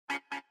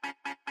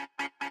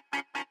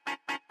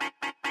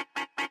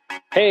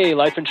Hey,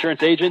 life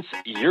insurance agents,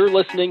 you're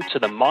listening to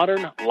the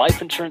Modern Life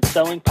Insurance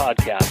Selling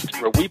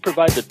Podcast, where we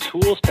provide the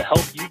tools to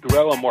help you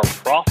grow a more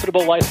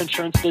profitable life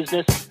insurance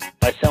business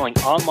by selling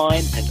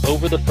online and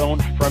over the phone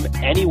from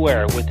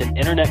anywhere with an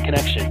internet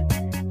connection.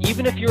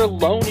 Even if you're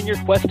alone in your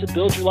quest to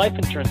build your life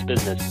insurance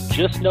business,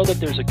 just know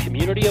that there's a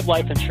community of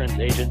life insurance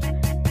agents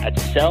at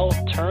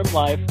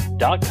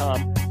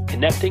selltermlife.com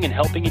connecting and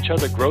helping each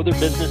other grow their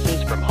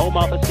businesses from home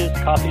offices,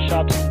 coffee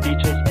shops, and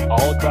beaches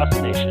all across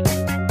the nation.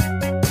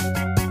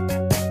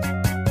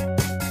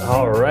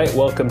 All right,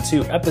 welcome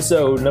to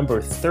episode number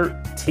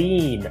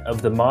 13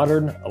 of the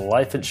Modern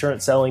Life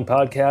Insurance Selling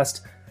Podcast.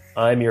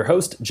 I'm your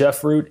host,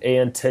 Jeff Root,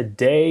 and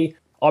today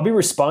I'll be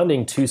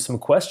responding to some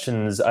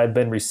questions I've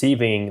been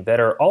receiving that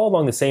are all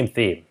along the same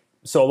theme.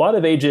 So a lot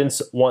of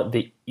agents want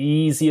the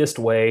easiest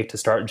way to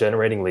start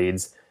generating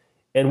leads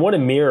and want to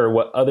mirror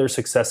what other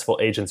successful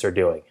agents are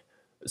doing.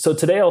 So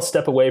today I'll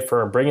step away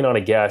from bringing on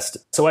a guest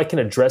so I can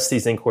address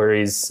these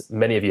inquiries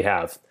many of you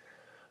have.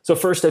 So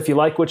first, if you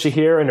like what you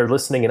hear and are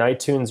listening in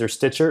iTunes or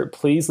Stitcher,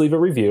 please leave a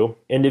review.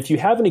 And if you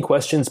have any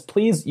questions,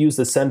 please use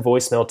the send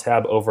voicemail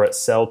tab over at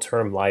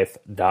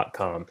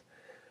selltermlife.com.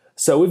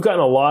 So we've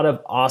gotten a lot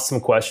of awesome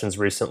questions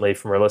recently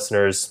from our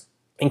listeners.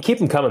 And keep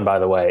them coming, by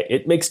the way.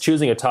 It makes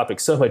choosing a topic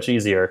so much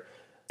easier.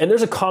 And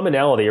there's a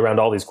commonality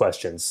around all these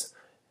questions.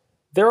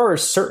 There are a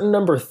certain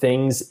number of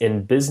things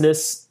in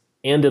business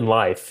and in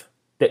life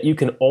that you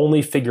can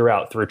only figure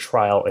out through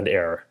trial and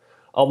error.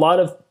 A lot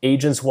of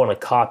agents want to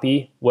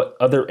copy what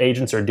other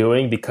agents are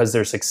doing because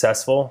they're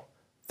successful.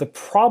 The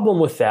problem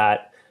with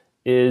that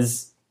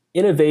is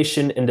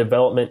innovation and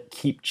development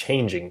keep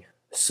changing.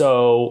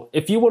 So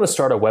if you want to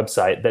start a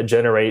website that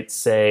generates,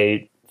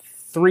 say,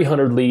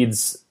 300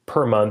 leads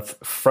per month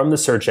from the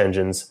search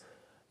engines,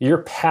 your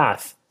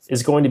path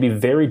is going to be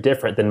very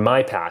different than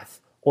my path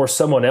or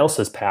someone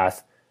else's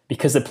path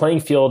because the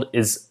playing field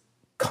is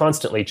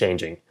constantly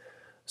changing.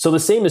 So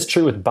the same is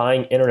true with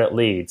buying internet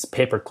leads,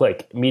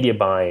 pay-per-click, media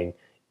buying,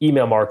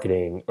 email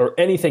marketing, or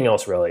anything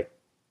else really.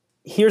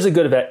 Here's a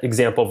good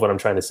example of what I'm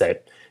trying to say.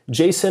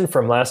 Jason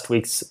from last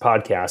week's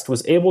podcast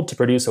was able to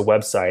produce a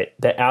website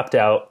that apped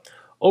out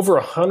over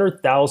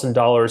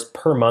 $100,000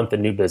 per month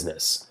in new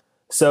business.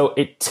 So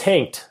it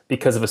tanked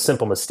because of a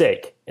simple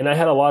mistake. And I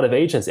had a lot of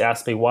agents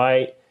ask me,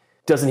 why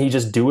doesn't he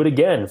just do it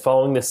again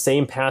following the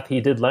same path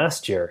he did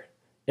last year?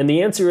 And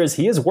the answer is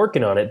he is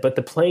working on it, but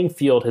the playing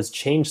field has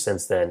changed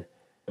since then.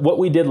 What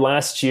we did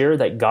last year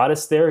that got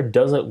us there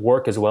doesn't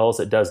work as well as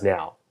it does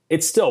now.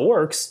 It still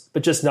works,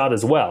 but just not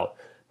as well.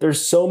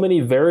 There's so many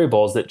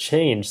variables that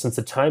change since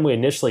the time we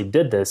initially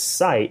did this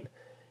site.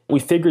 We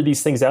figure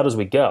these things out as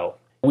we go.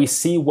 We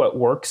see what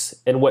works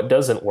and what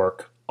doesn't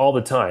work all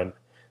the time.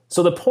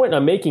 So the point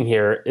I'm making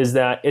here is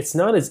that it's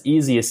not as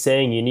easy as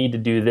saying you need to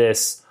do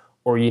this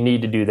or you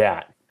need to do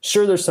that.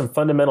 Sure, there's some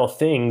fundamental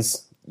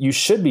things you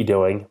should be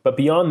doing, but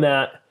beyond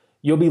that,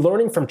 you'll be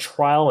learning from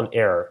trial and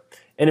error.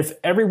 And if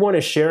everyone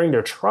is sharing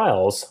their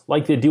trials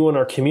like they do in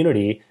our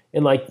community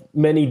and like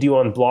many do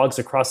on blogs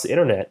across the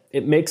internet,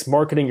 it makes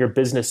marketing your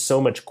business so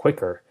much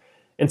quicker.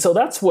 And so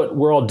that's what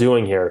we're all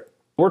doing here.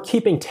 We're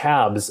keeping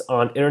tabs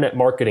on internet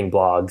marketing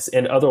blogs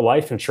and other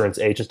life insurance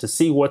agents to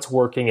see what's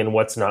working and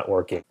what's not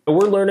working.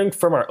 We're learning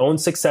from our own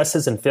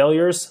successes and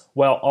failures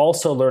while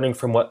also learning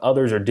from what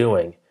others are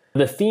doing.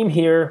 The theme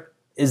here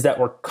is that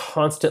we're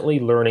constantly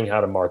learning how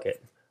to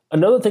market.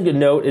 Another thing to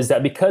note is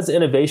that because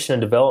innovation and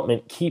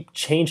development keep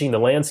changing the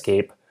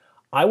landscape,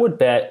 I would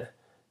bet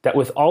that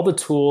with all the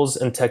tools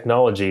and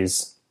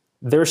technologies,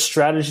 there's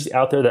strategies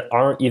out there that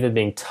aren't even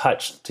being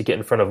touched to get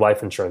in front of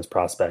life insurance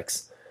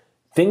prospects.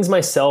 Things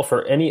myself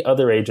or any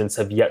other agents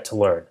have yet to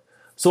learn.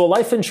 So the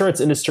life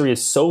insurance industry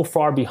is so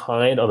far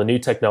behind on the new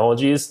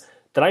technologies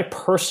that I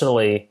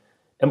personally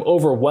am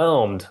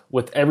overwhelmed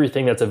with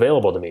everything that's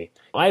available to me.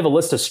 I have a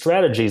list of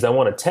strategies I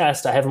want to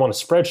test. I have them on a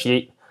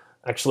spreadsheet.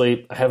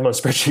 Actually, I have them on a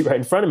spreadsheet right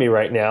in front of me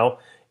right now,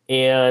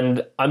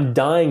 and I'm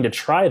dying to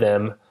try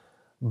them,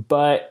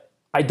 but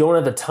I don't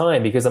have the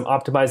time because I'm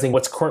optimizing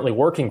what's currently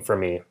working for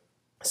me.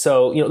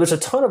 So, there's a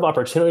ton of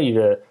opportunity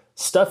to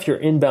stuff your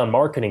inbound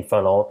marketing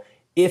funnel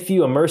if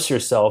you immerse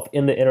yourself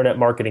in the internet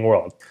marketing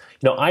world.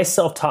 I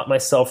self-taught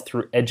myself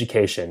through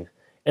education,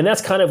 and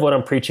that's kind of what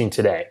I'm preaching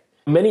today.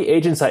 Many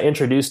agents I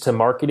introduced to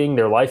marketing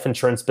their life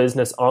insurance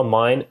business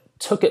online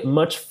took it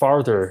much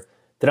farther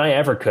than I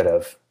ever could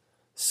have.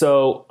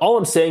 So all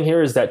I'm saying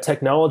here is that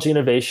technology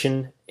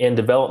innovation and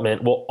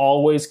development will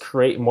always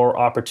create more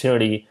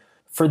opportunity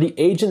for the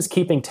agents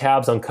keeping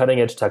tabs on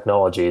cutting-edge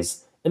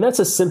technologies. And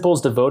that's as simple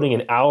as devoting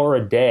an hour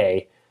a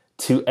day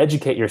to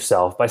educate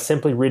yourself by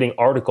simply reading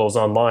articles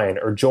online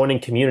or joining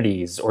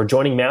communities or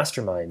joining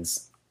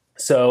masterminds.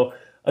 So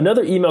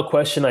another email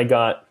question I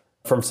got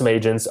from some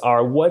agents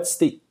are, what's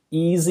the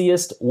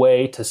easiest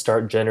way to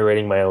start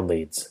generating my own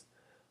leads?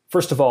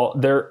 First of all,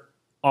 there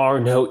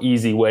are no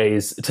easy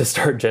ways to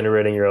start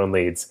generating your own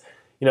leads.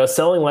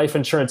 Selling life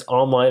insurance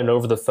online and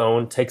over the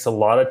phone takes a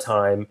lot of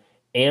time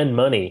and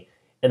money.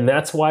 And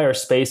that's why our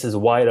space is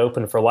wide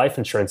open for life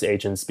insurance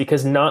agents,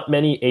 because not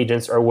many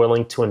agents are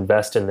willing to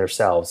invest in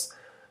themselves.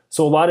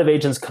 So a lot of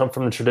agents come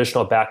from the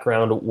traditional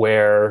background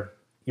where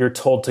you're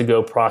told to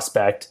go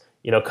prospect,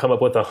 come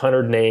up with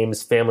 100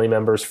 names, family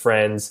members,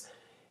 friends,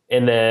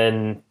 and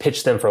then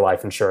pitch them for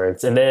life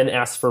insurance, and then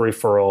ask for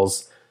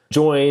referrals,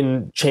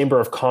 join Chamber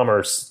of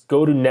Commerce,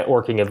 go to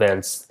networking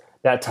events,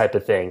 that type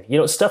of thing.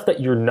 Stuff that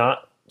you're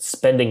not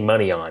spending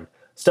money on,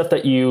 stuff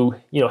that you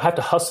have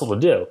to hustle to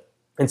do.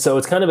 And so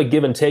it's kind of a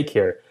give and take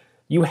here.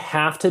 You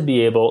have to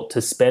be able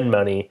to spend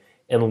money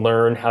and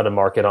learn how to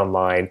market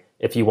online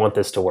if you want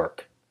this to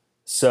work.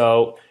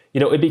 So,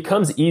 it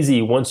becomes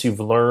easy once you've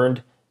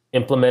learned,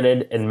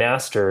 implemented, and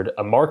mastered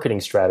a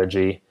marketing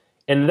strategy.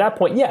 And at that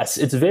point, yes,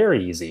 it's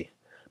very easy.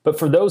 But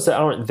for those that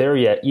aren't there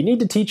yet, you need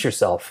to teach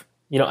yourself.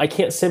 I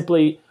can't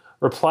simply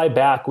reply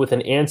back with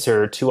an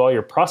answer to all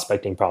your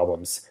prospecting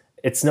problems.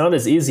 It's not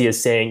as easy as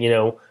saying,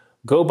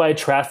 go buy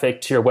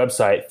traffic to your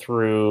website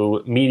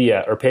through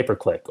media or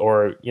pay-per-click,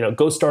 or,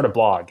 go start a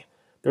blog.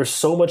 There's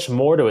so much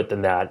more to it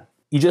than that.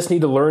 You just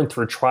need to learn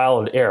through trial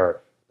and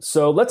error.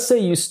 So let's say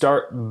you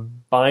start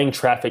buying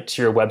traffic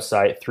to your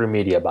website through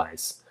media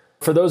buys.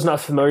 For those not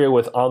familiar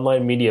with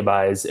online media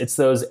buys, it's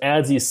those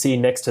ads you see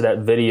next to that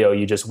video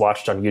you just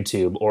watched on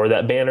YouTube, or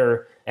that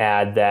banner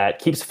ad that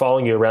keeps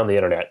following you around the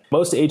internet.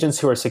 Most agents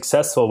who are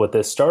successful with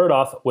this started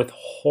off with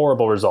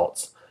horrible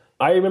results.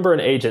 I remember an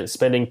agent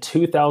spending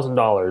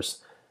 $2,000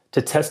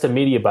 to test a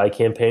media buy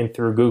campaign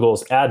through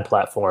Google's ad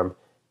platform,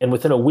 and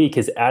within a week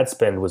his ad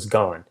spend was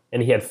gone,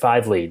 and he had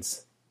 5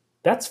 leads.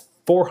 That's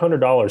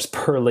 $400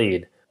 per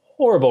lead.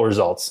 Horrible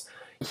results.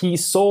 He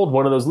sold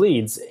one of those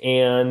leads,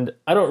 and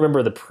I don't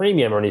remember the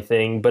premium or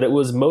anything, but it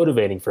was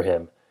motivating for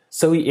him.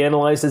 So he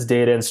analyzed his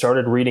data and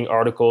started reading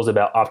articles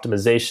about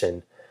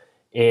optimization,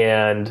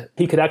 and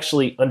he could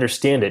actually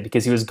understand it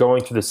because he was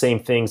going through the same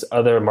things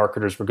other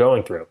marketers were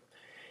going through.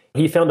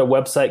 He found a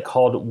website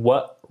called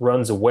What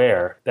Runs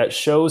Where that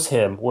shows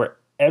him where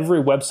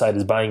every website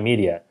is buying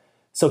media.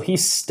 So he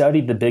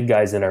studied the big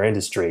guys in our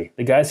industry,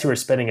 the guys who are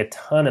spending a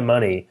ton of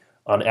money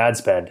on ad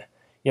spend.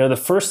 The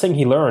first thing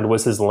he learned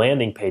was his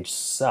landing page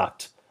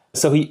sucked.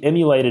 So he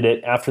emulated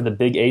it after the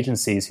big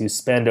agencies who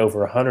spend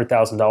over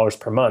 $100,000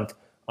 per month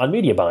on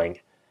media buying.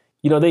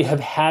 They have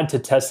had to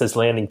test this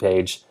landing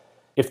page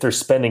if they're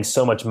spending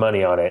so much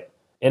money on it.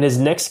 In his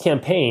next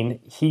campaign,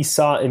 he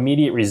saw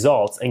immediate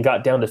results and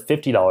got down to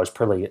 $50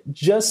 per lead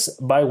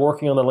just by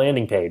working on the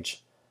landing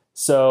page.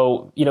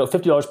 So,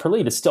 $50 per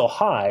lead is still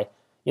high.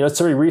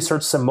 So he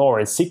researched some more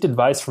and sought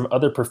advice from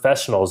other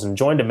professionals and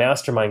joined a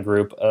mastermind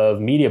group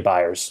of media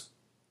buyers.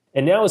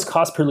 And now his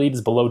cost per lead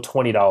is below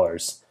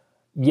 $20.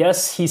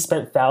 Yes, he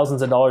spent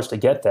thousands of dollars to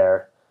get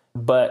there,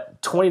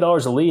 but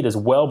 $20 a lead is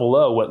well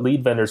below what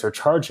lead vendors are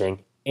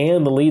charging,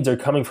 and the leads are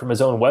coming from his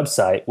own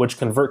website, which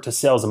convert to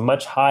sales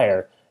much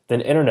higher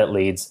than internet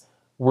leads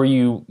where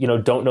you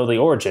don't know the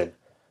origin.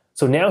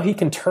 So now he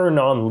can turn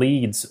on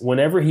leads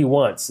whenever he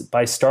wants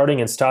by starting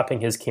and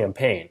stopping his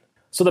campaign.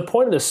 So the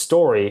point of this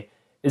story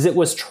is it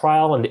was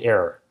trial and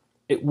error.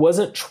 It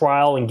wasn't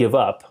trial and give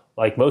up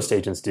like most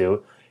agents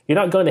do. You're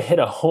not going to hit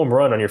a home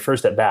run on your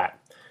first at bat.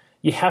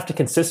 You have to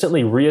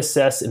consistently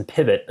reassess and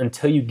pivot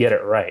until you get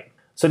it right.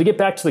 So to get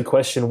back to the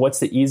question, what's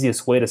the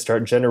easiest way to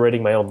start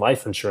generating my own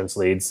life insurance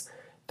leads?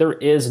 There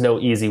is no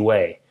easy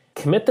way.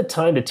 Commit the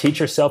time to teach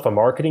yourself a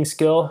marketing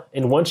skill,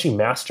 and once you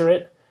master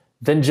it,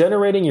 then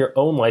generating your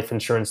own life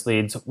insurance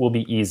leads will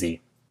be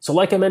easy. So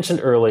like I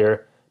mentioned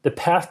earlier, the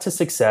path to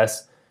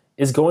success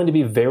is going to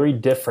be very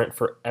different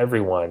for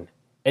everyone,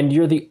 and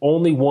you're the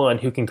only one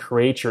who can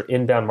create your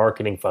inbound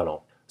marketing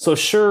funnel. So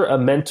sure, a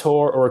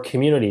mentor or a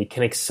community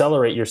can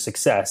accelerate your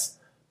success,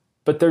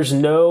 but there's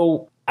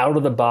no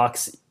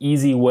out-of-the-box,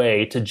 easy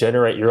way to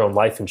generate your own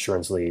life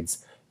insurance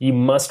leads. You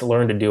must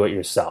learn to do it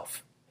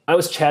yourself. I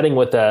was chatting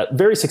with a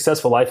very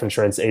successful life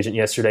insurance agent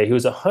yesterday who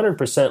is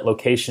 100%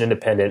 location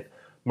independent,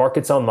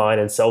 markets online,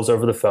 and sells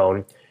over the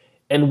phone.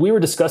 And we were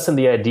discussing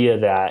the idea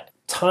that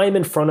time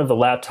in front of the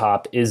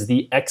laptop is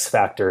the X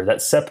factor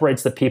that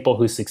separates the people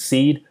who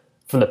succeed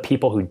from the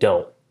people who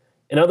don't.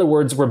 In other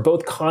words, we're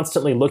both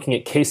constantly looking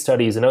at case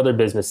studies in other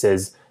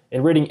businesses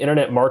and reading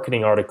internet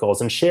marketing articles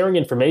and sharing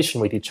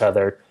information with each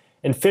other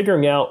and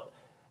figuring out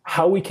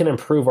how we can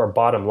improve our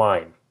bottom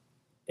line.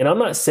 And I'm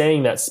not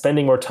saying that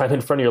spending more time in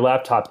front of your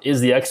laptop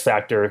is the X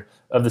factor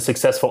of the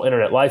successful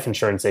internet life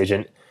insurance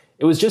agent.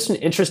 It was just an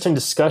interesting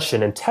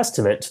discussion and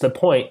testament to the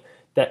point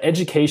that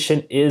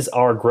education is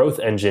our growth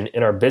engine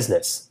in our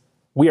business.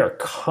 We are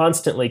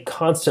constantly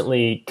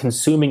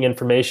consuming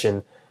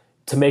information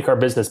to make our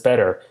business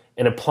better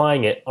and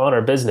applying it on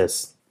our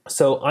business.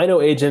 So I know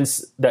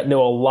agents that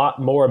know a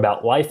lot more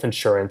about life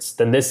insurance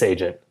than this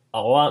agent,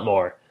 a lot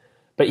more.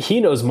 But he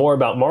knows more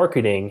about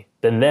marketing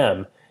than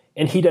them,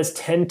 and he does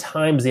 10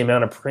 times the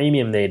amount of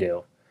premium they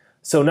do.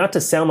 So not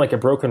to sound like a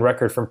broken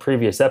record from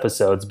previous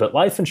episodes, but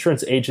life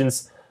insurance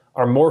agents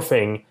are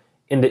morphing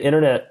into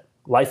internet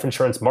life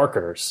insurance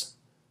marketers.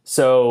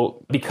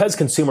 So because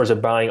consumers are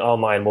buying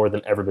online more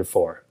than ever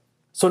before.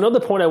 So another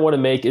point I want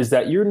to make is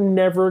that you're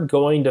never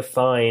going to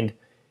find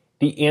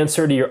the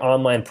answer to your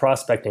online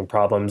prospecting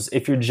problems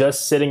if you're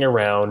just sitting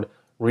around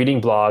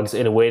reading blogs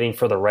and waiting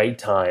for the right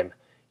time.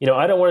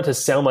 I don't want it to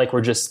sound like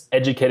we're just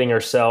educating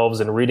ourselves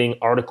and reading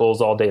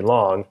articles all day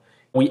long.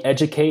 We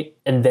educate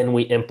and then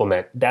we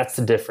implement. That's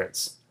the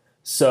difference.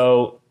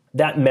 So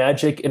that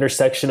magic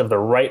intersection of the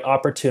right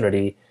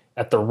opportunity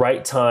at the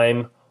right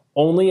time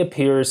only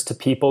appears to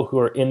people who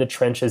are in the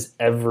trenches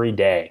every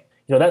day.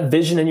 That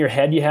vision in your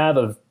head you have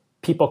of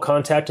people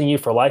contacting you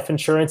for life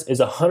insurance is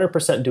 100%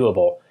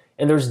 doable.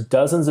 And there's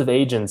dozens of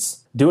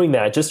agents doing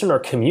that just in our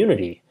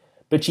community.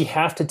 But you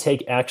have to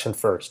take action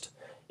first.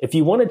 If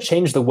you want to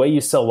change the way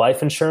you sell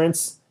life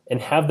insurance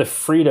and have the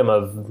freedom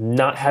of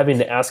not having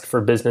to ask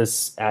for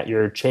business at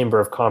your Chamber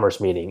of Commerce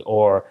meeting,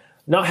 or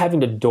not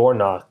having to door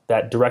knock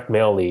that direct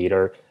mail lead,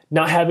 or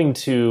not having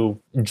to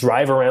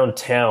drive around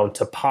town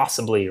to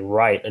possibly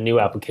write a new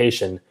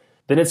application,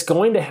 then it's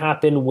going to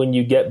happen when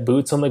you get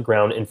boots on the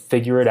ground and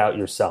figure it out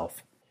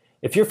yourself.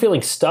 If you're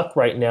feeling stuck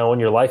right now in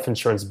your life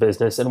insurance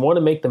business and want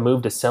to make the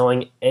move to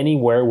selling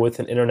anywhere with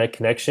an internet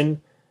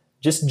connection,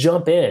 just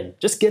jump in.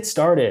 Just get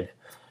started.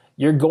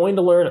 You're going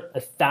to learn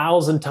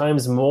 1,000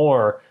 times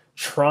more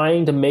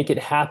trying to make it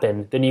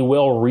happen than you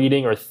will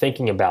reading or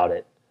thinking about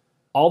it.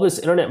 All this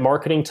internet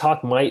marketing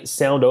talk might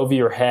sound over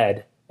your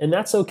head, and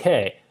that's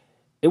okay.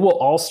 It will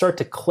all start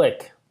to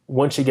click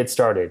once you get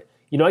started.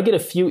 I get a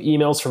few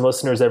emails from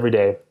listeners every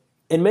day,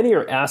 and many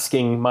are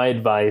asking my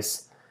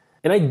advice,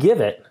 and I give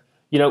it,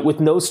 with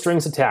no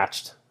strings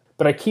attached.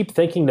 But I keep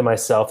thinking to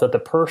myself that the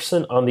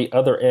person on the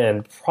other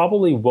end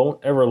probably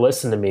won't ever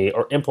listen to me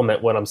or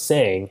implement what I'm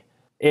saying.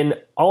 And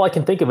all I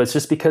can think of is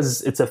just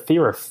because it's a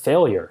fear of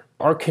failure.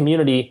 Our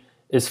community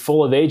is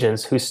full of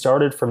agents who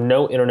started from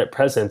no internet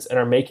presence and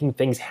are making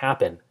things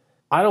happen.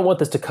 I don't want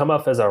this to come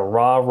off as a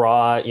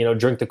rah-rah,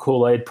 drink the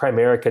Kool-Aid,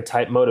 Primerica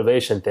type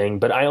motivation thing,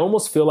 but I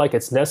almost feel like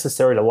it's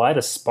necessary to light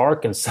a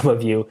spark in some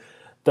of you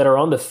that are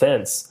on the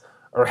fence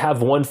or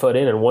have one foot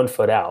in and one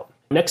foot out.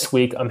 Next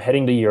week, I'm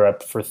heading to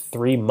Europe for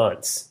 3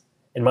 months,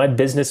 and my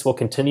business will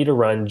continue to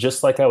run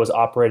just like I was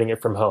operating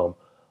it from home.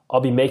 I'll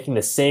be making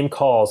the same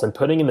calls and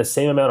putting in the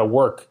same amount of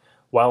work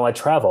while I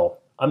travel.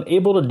 I'm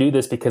able to do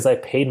this because I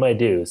paid my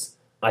dues.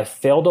 I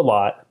failed a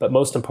lot, but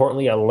most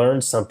importantly, I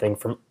learned something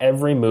from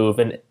every move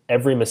and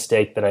every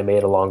mistake that I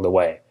made along the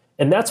way.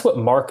 And that's what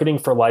marketing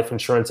for life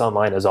insurance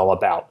online is all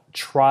about.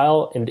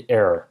 Trial and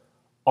error.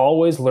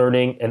 Always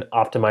learning and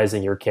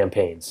optimizing your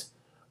campaigns.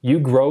 You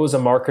grow as a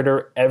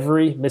marketer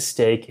every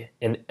mistake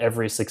and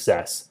every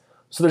success.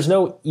 So there's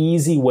no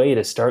easy way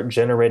to start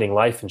generating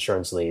life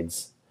insurance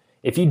leads.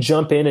 If you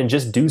jump in and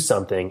just do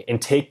something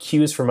and take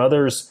cues from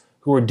others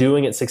who are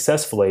doing it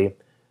successfully,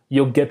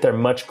 you'll get there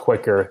much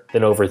quicker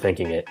than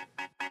overthinking it.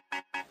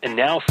 And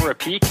now for a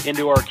peek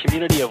into our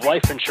community of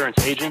life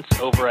insurance agents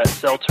over at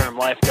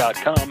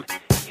selltermlife.com,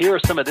 here are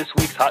some of this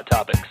week's hot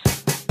topics.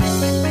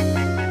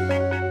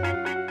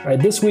 All right,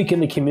 this week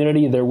in the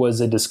community, there was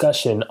a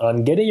discussion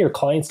on getting your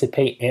clients to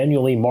pay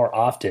annually more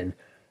often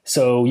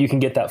so you can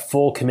get that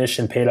full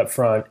commission paid up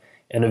front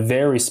and a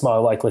very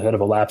small likelihood of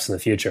a lapse in the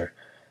future.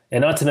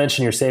 And not to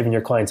mention you're saving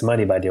your clients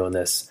money by doing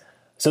this.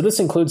 So this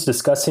includes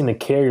discussing the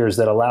carriers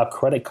that allow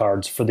credit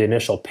cards for the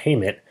initial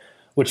payment,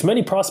 which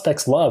many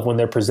prospects love when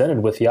they're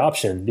presented with the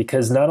option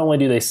because not only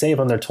do they save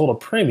on their total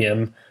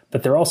premium,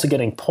 but they're also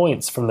getting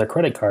points from their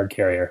credit card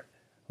carrier.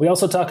 We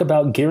also talk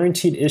about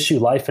guaranteed issue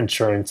life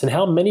insurance and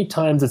how many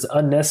times it's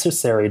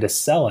unnecessary to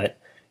sell it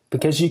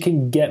because you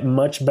can get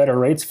much better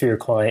rates for your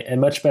client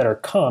and much better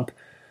comp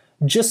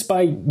just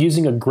by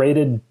using a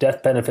graded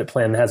death benefit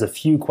plan that has a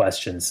few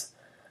questions.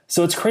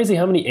 So it's crazy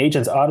how many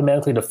agents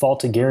automatically default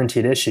to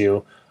guaranteed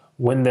issue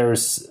when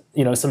there's,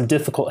 some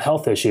difficult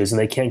health issues and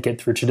they can't get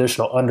through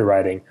traditional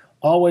underwriting.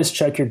 Always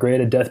check your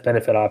graded death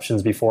benefit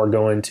options before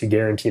going to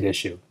guaranteed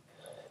issue.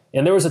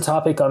 And there was a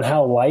topic on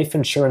how life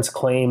insurance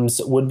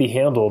claims would be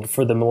handled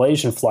for the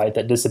Malaysian flight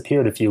that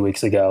disappeared a few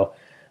weeks ago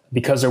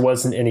because there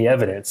wasn't any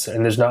evidence,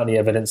 and there's not any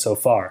evidence so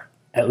far,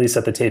 at least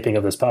at the taping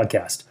of this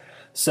podcast.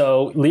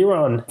 So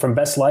Liron from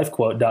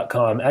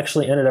bestlifequote.com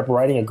actually ended up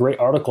writing a great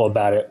article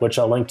about it, which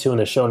I'll link to in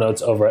the show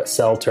notes over at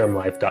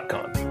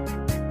selltermlife.com.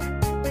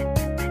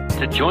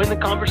 To join the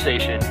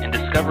conversation and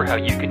discover how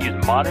you can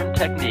use modern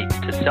techniques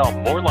to sell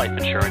more life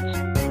insurance,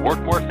 work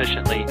more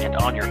efficiently, and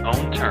on your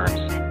own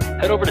terms,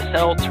 head over to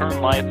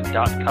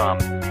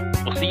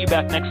selltermlife.com. We'll see you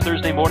back next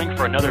Thursday morning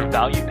for another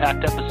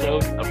value-packed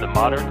episode of the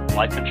Modern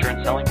Life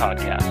Insurance Selling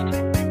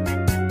Podcast.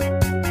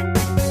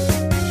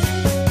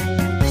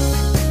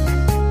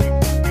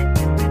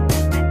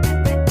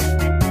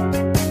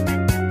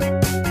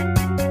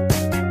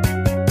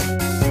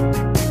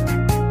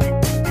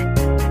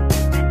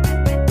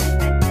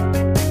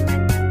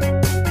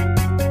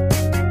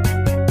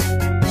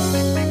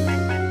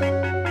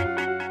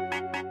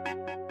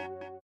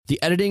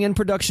 The editing and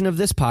production of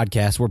this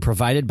podcast were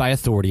provided by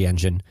Authority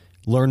Engine.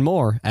 Learn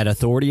more at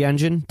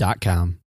authorityengine.com.